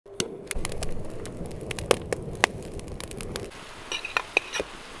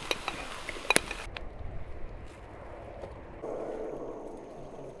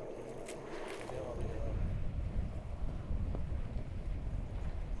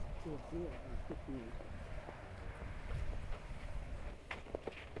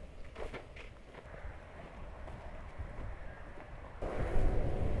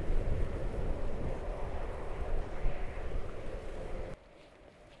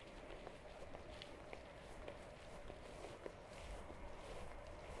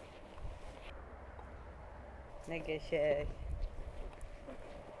Ne geçer.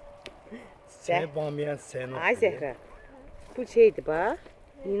 Sen bamyan sen. Ay Zehra. Bu şeydi bak.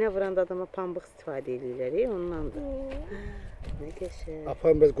 Yine vuranda adama pambıq istifadə edirlər, ondandır. Ne geçer.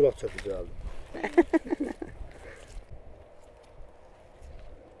 Aparım biraz kulak çöpücü aldım.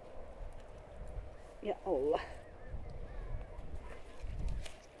 Ya Allah.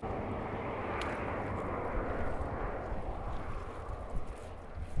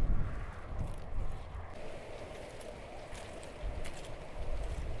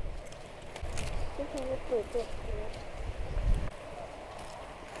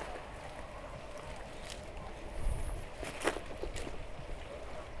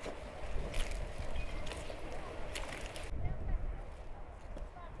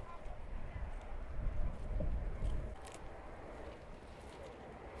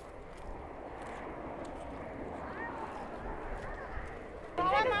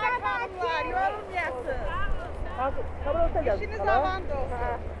 İşiniz avandı olsun.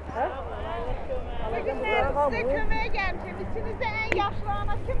 Bugünler size kömeğe gelmişim. İçinizde en yaşlı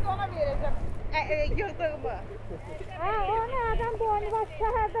ana kimdi ona vereceğim yırdığımı. O ne adam boynu baş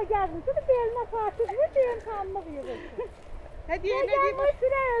şehirde gelmiş. Beline fatihli benim kanlı yığılsın. Hediye ne diyeyim?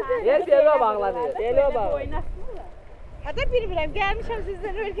 Yer belo bağladı. Belo bağladı. Hadi bilmirəm, gəlmişəm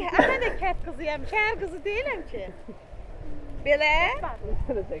sizdən ölkə. Mən də kət qızıyam, şəhər qızı deyiləm ki. Belə?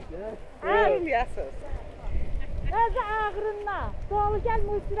 Ağrımıyasınız. Özü ağrınla. Dolu gəl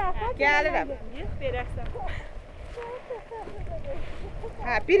müsirəfə. Gəlirəm.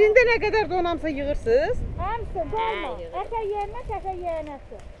 Birində nə qədər donamsa yığırsınız? Həmsin, dolma. Əkə yerinə, təkə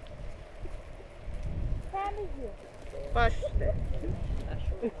yerinəsi. Təmiz yığ. Baş üstə.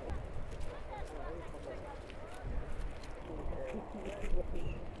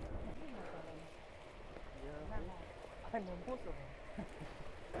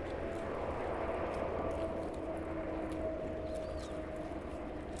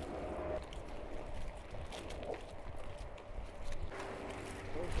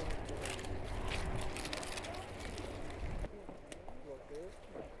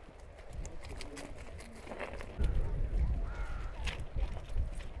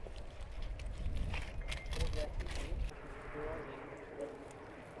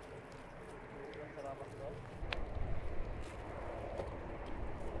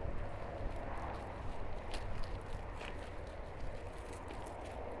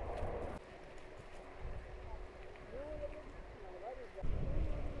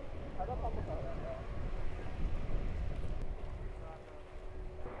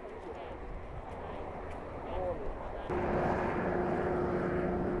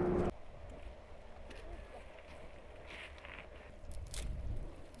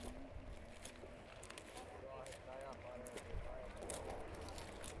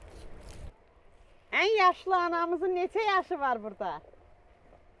 En yaşlı anamızın neçə yaşı var burada?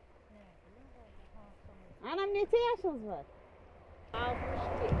 Anam neçə yaşınız var?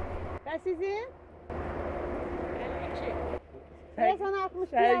 62. Və sizin? 52. Sen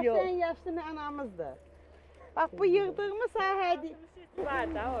 62 yaş, en yaşlı anamızdır. Bak bu yığdığımız sahədi.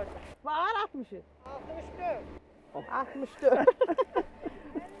 Var da orada. Var 63. 64.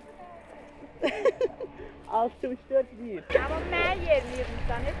 64 değil. Ama mən yerini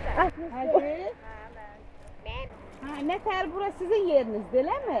yığmışsan hep sen. Hadi. Ha, ne tər bura sizin yeriniz,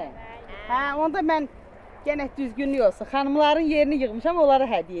 elə mi? Ha, onda mən gene düzgün yoxsa xanımların yerini yığmışam, onlara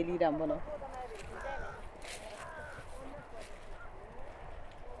hədiyyə eləyirəm bunu.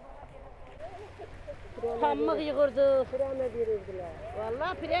 Pamuk yığırdı. Premya verirdiler.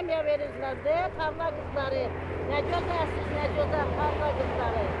 Vallahi premya verirdiler de tarla kızları. Ne güzelsiniz, ne güzel tarla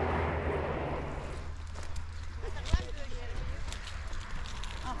kızları.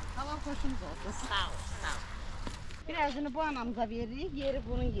 Hava hoşumuz olsun. Sağ ol, sağ ol. Birazını bu anamıza veririk, yeri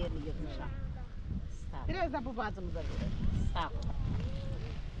bunun yerini yığmışam. Biraz da bu bacımıza veririk. Sağ ol.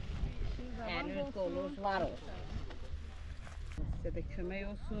 Eliniz kolunuz var olsun. Size de kömək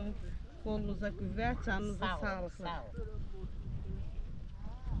olsun. Kolunuza qüvvət, canınıza sağlıqlı. Sağ ol.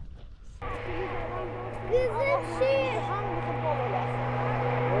 Bizim şey. Hamımızın bol olasın.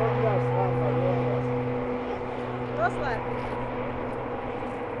 Dostlar.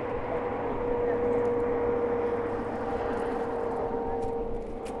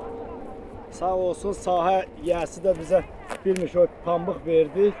 Sağ olsun sahə yiyəsi də bizə bilmiş o pambıq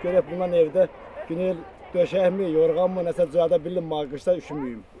verdi. Görək bundan evdə günel döşəkmi, yorğanmı, nəsə düzəldə bildim, qışda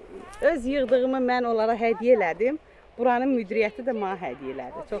üşümüyüm. Öz yığdığımı mən onlara hədiyyə elədim. Buranın müdiriyyəti də mənə hədiyyə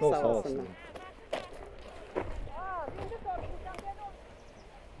elədi. Çox sağ olsunlar.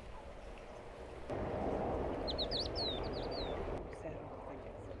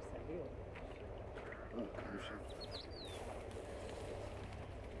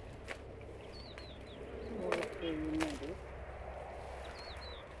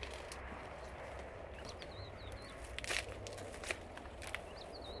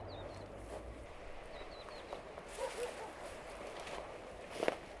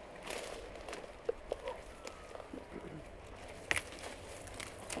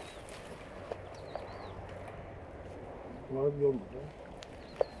 Bunlar bir yol mu?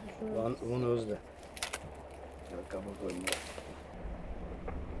 Bunu özle. Kaba koyma.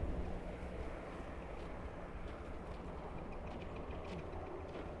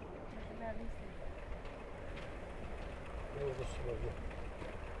 Orada su var.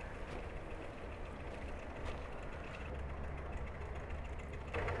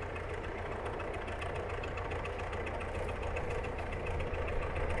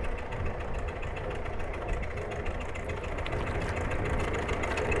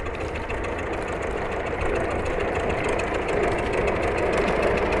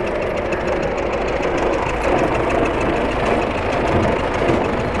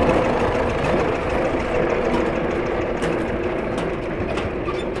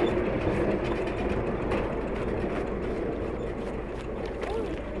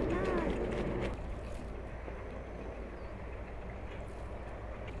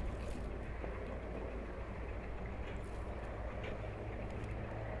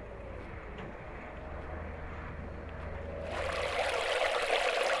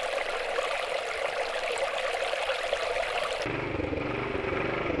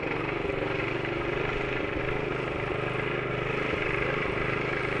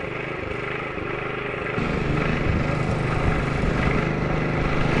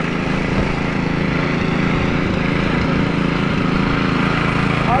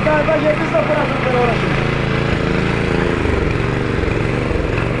 Azerbaijani biz de bırakın uğraşın.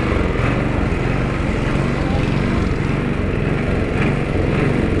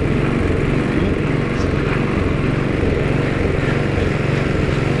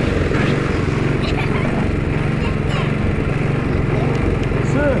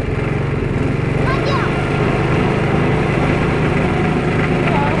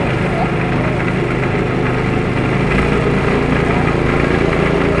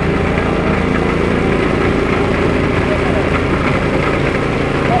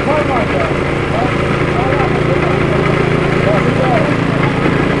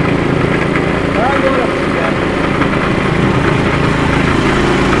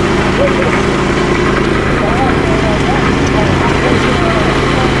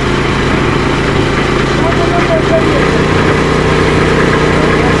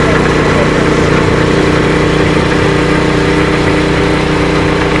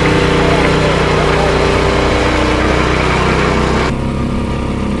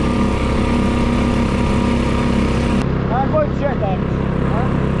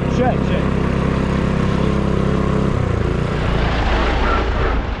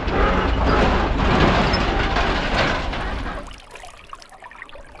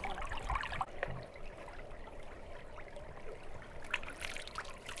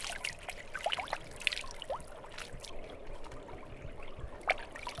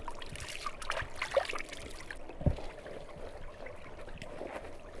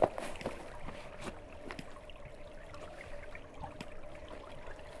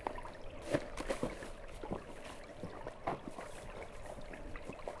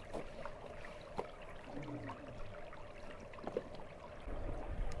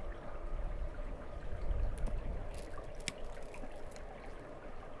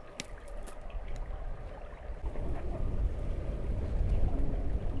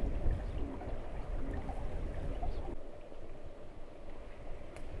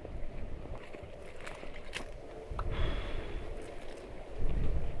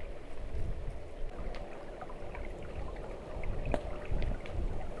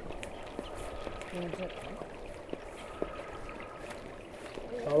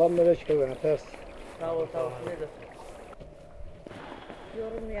 Salam nereye çıkıyor ters. Sağ ol, sağ ol. Nedir?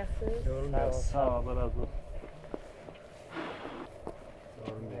 Yorulmayasınız. Yorulmayasın. Sağ ol, Allah razı olsun.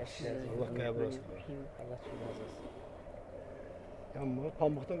 Yorulmayasın. Allah qəbul olsun. Allah çok razı olsun. Yanma,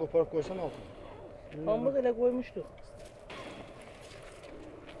 pambıqdan qoparıb qoysan altına. Pamuk ile koymuştuk.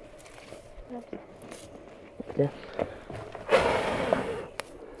 Gel.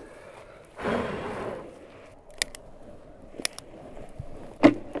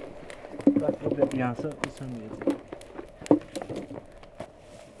 yansa ısınmayacak.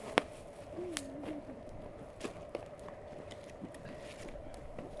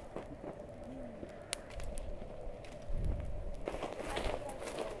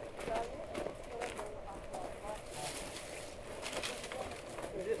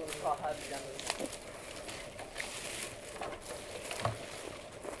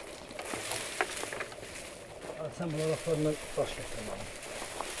 Sen bu laflarından baş getirme.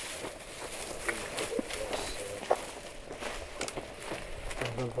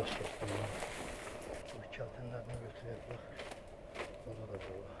 Buradan baş getirme. Bu keltenlerden götürüyor bak. Orada da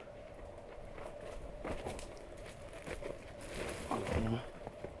bu var. Al bunu.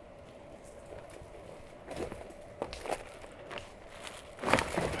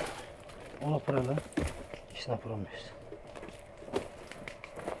 Ona parayla işine paramıyoruz.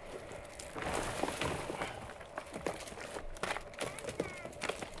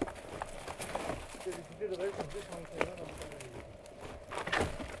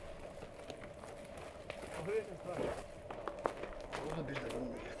 Orada bir de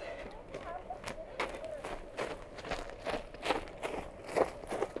bulmuyor.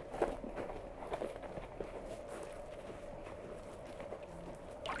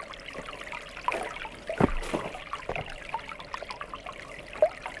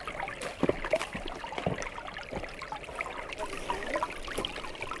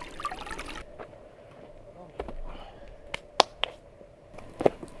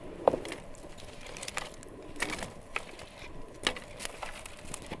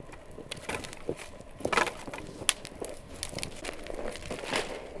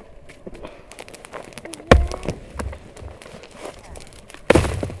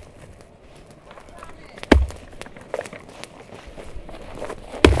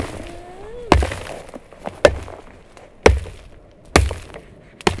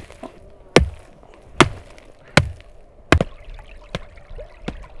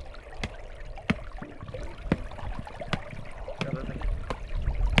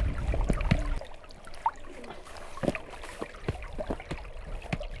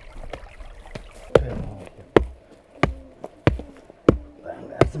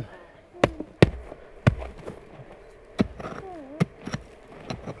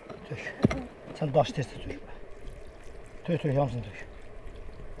 Sen daş testi tür. Tür hamsını tür.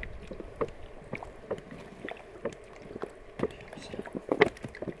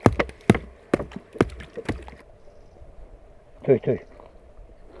 Tür.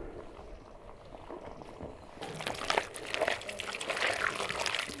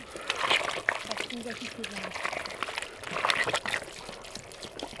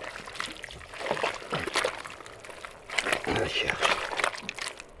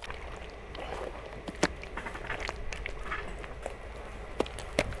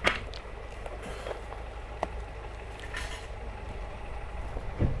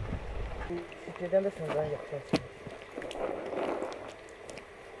 Neden de senden yapacaksın?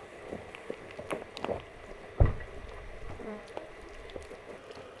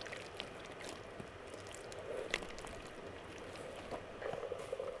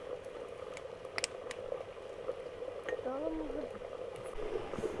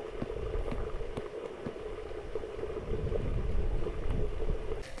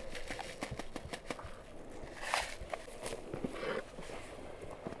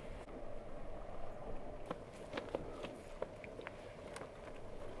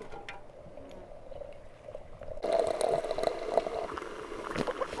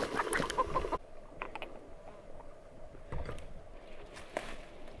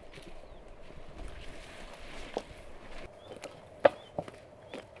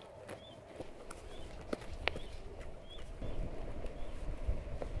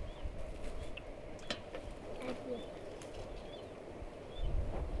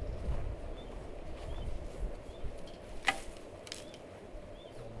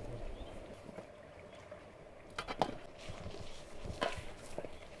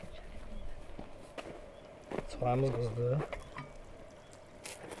 Soğanımız kızdı.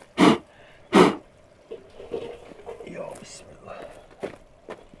 Ya bismillah.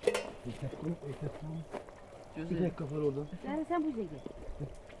 Bir dakika var orada. Sen bu zeki.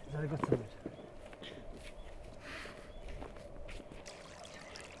 Zari kaçsana.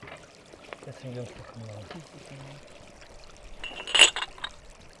 Getirin göz takımları.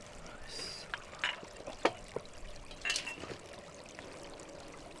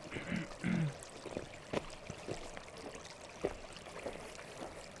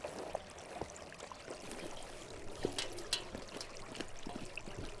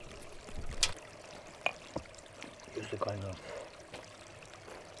 Gözü kaynar.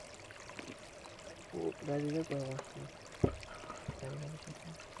 Bəzilə qoymasın.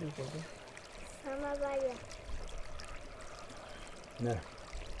 Samavar. Ne?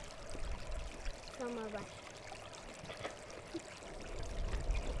 Samavar.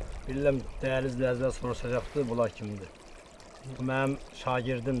 Bilirəm, dəyərli izləyicilər soruşacaqdır, bunlar kimdir? Bu mənim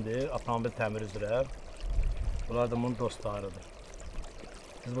şagirdimdir, avtomobil təmiri üzrə. Bunlar da bunun dostlarıdır.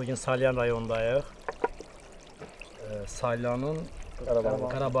 Biz bugün Salyan rayonundayıq. Salyanın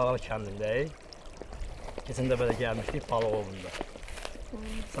Qarabağlı kəndindəyik. Keçən dəfə də gəlmişdik balıq ovunda.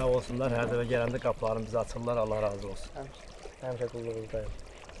 Sağ olsunlar, hər dəfə gələndə qapılarını bizə açırlar, Allah razı olsun. Həmişə qulluğunuzdayım.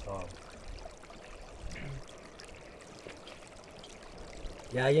 Sağ olun.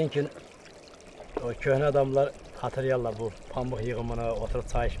 Yəqin ki, o köhnə adamlar hatırlayarlar bu pambıq yığımını, oturub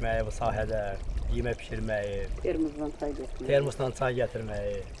çay içməyi bu sahədə, yemək pişirməyi, termosdan çay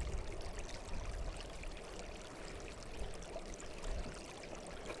gətirməyi.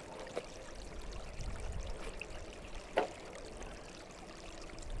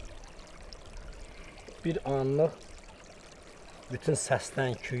 Bir anlıq bütün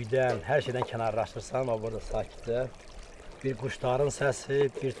səsdən, küydən, hər şeydən kənarlaşdırsan, burada sakitcə bir quşların səsi,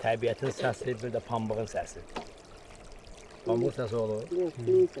 bir təbiətin səsi, bir də pambığın səsi. Pambıq səsi olur. Yox,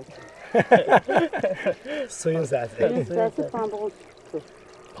 suyun səsi. Suyun səsi. Suyun səsi, pambığın sükutu.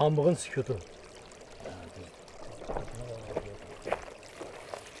 Pambığın sükutu.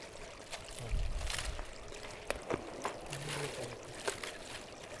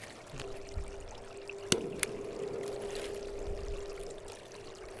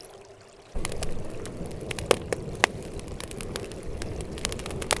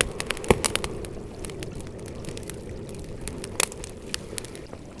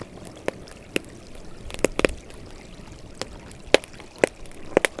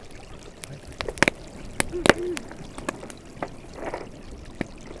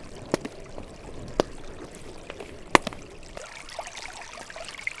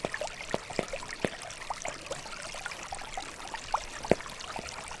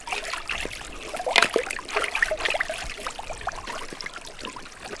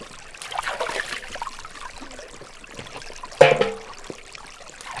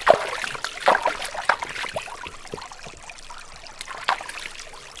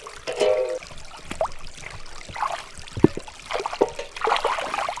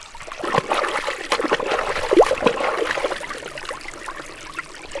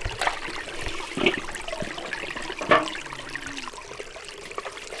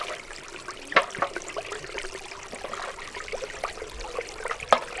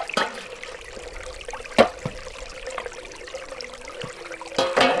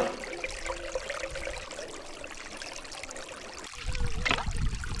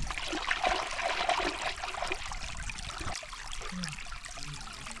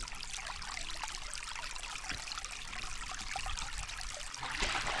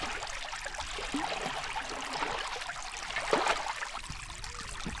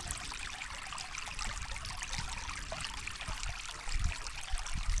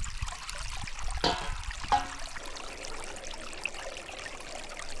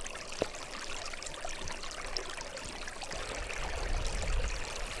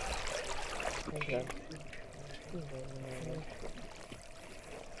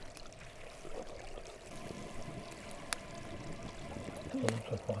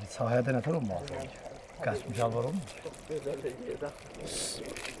 Sahədə nətər olmalı? Qəsb-mücal var olmur?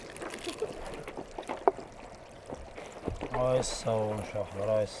 Ay sağ olun uşaqlar,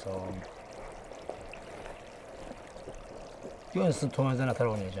 ay sağ olun. Görün sizin toyunuzda nətər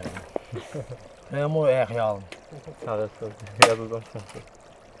oynayacağım. Rəyəm o əxyalım. Sağ olsun, yazıldım.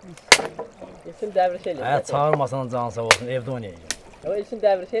 İlkin dəvriş eləyəcək. Əgər çağırmasan canı sağ olsun, evdə oynayacağım. Ama ilkin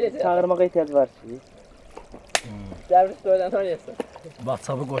dəvriş eləyəcək. Çağırmağa ehtiyac var ki. Dəvriş doyudan oynayasın.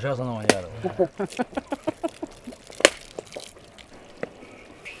 WhatsApp-ı qoşarsan oynayarım.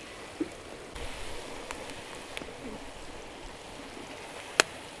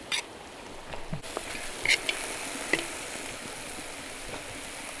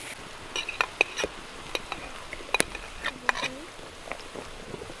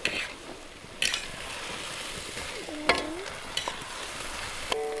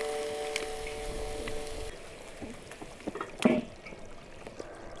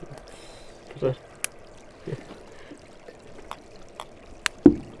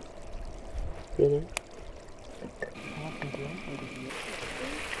 Benim.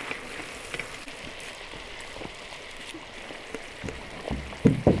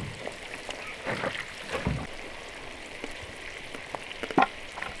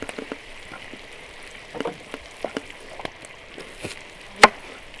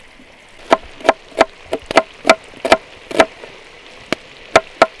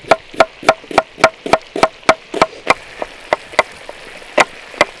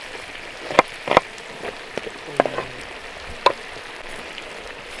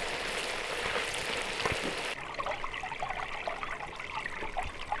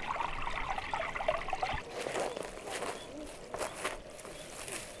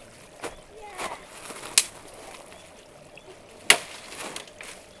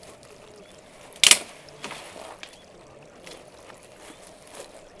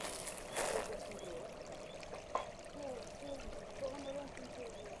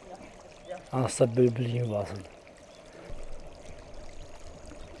 Hansısa bülbül yuvasıdır.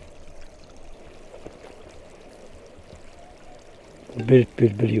 Bir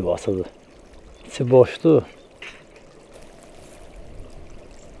bülbül yuvasıdır. İçi boşdur.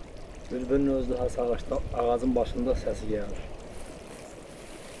 Bülbülün özü has ağaçda, ağacın başında səsi gəlir.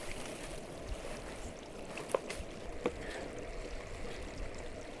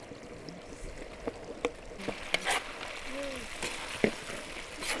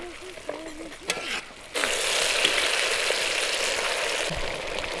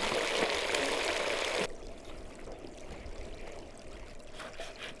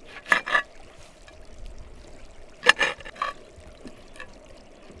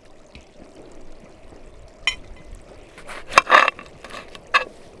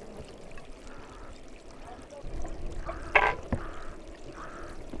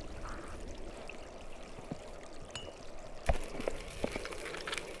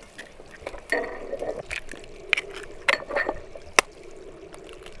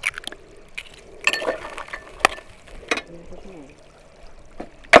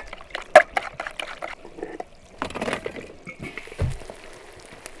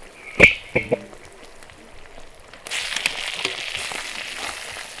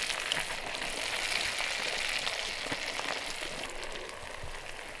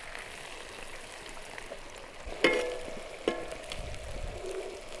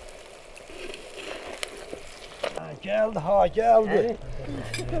 Geldi ha geldi.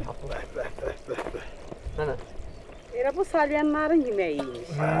 Bu salyanların yemeğiymiş.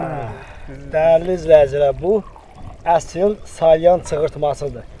 Değerli izleyiciler, bu əsl Salyan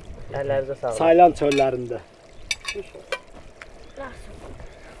çığırtmasıdır. Əllərinizə sağlıq. Salyan çöllərində.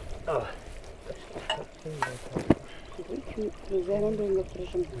 Üzerine de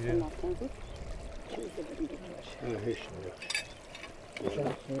götüreceğim.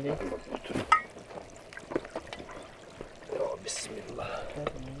 Bismillah.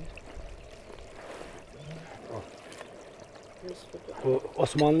 Bu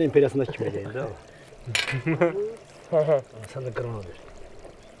Osmanlı İmperiyası'nda kim edeyim de o? Sen de kırma ver.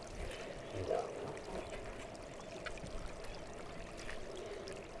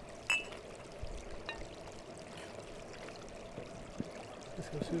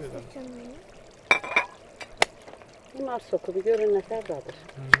 Bunlar sokudu görün ne kadardır.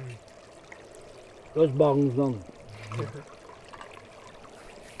 Öz bağınızdan.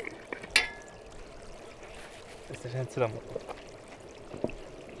 İstəyirsən çıram.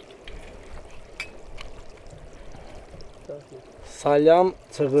 Salyan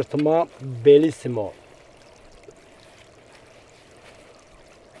çığırtma bellissimo.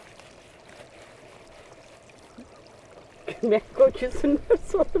 Yemek kokusundan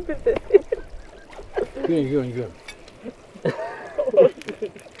sonra bir de. Gün.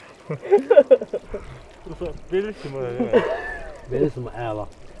 Bilirsin bunu, değil mi? Bellissimo əla.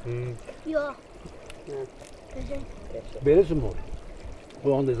 Yok. Bellissimo.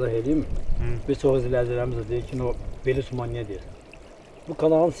 Bu anda izah edeyim. Bir çox izləyicilərimiz də deyir ki, o bellissimo niyə deyir? Bu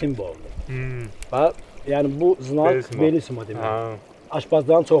kanalın simvoludur. Bax, yəni bu znak bellissimo demək.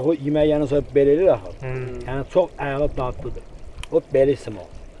 Aşpazların çoxu yemək yeyəndən sonra belə edir axı. Yəni çox əla dadlıdır. O bellissimo.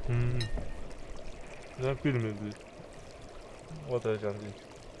 Ben bilmirdim. O da canlı.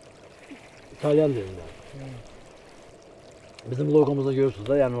 İtalyan dilində. Bizim loqomuzda görürsünüz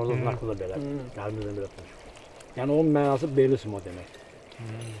də, yəni orada znaklı da belə. Əlimizdən belə tutmuş. Yəni onun mənası bellissimo demək.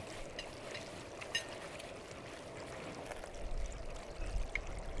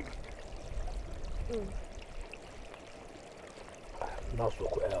 Nasıl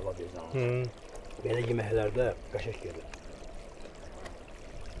oku əla deyirsən. Belə yeməklərdə qəşəng gedir.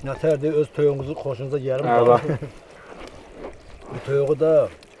 Nətərdir öz toyuğunuzu xoşunuza gəlir. Bu toyuğu da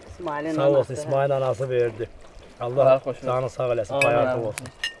sağ olsun İsmail'in anası verdi. Allah canı sağ eləsin, bayatı olsun.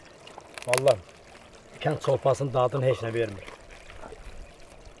 Vallahi kənd çolpasının dadını heç nə vermir.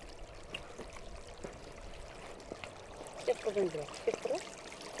 Çek kızım biraz, çek biraz.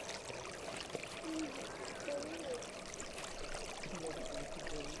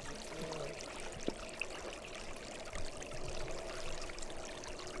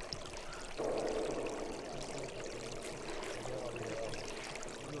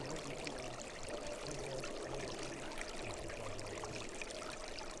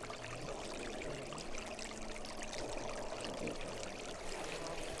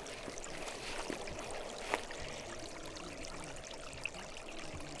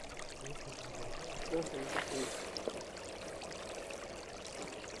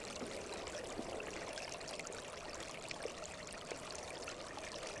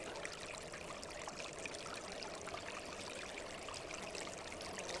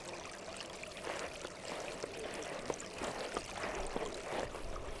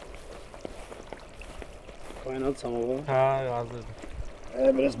 Kaynadı samavar. Ha, hazır.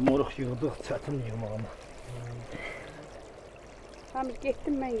 Biraz moruq yığdıq, çətin yığmağına. Hamid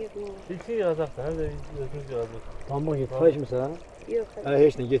getdim mən yığdım onu. İlkin yığacaq da, həm də özümüz yığacaq. Pambıq yığ, çay içmirsən? Yox.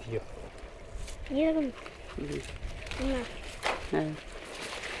 Heç nə, get yığ. Yığım. Bunlar. Hə.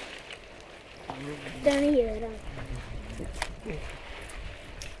 Bir tane yığıram.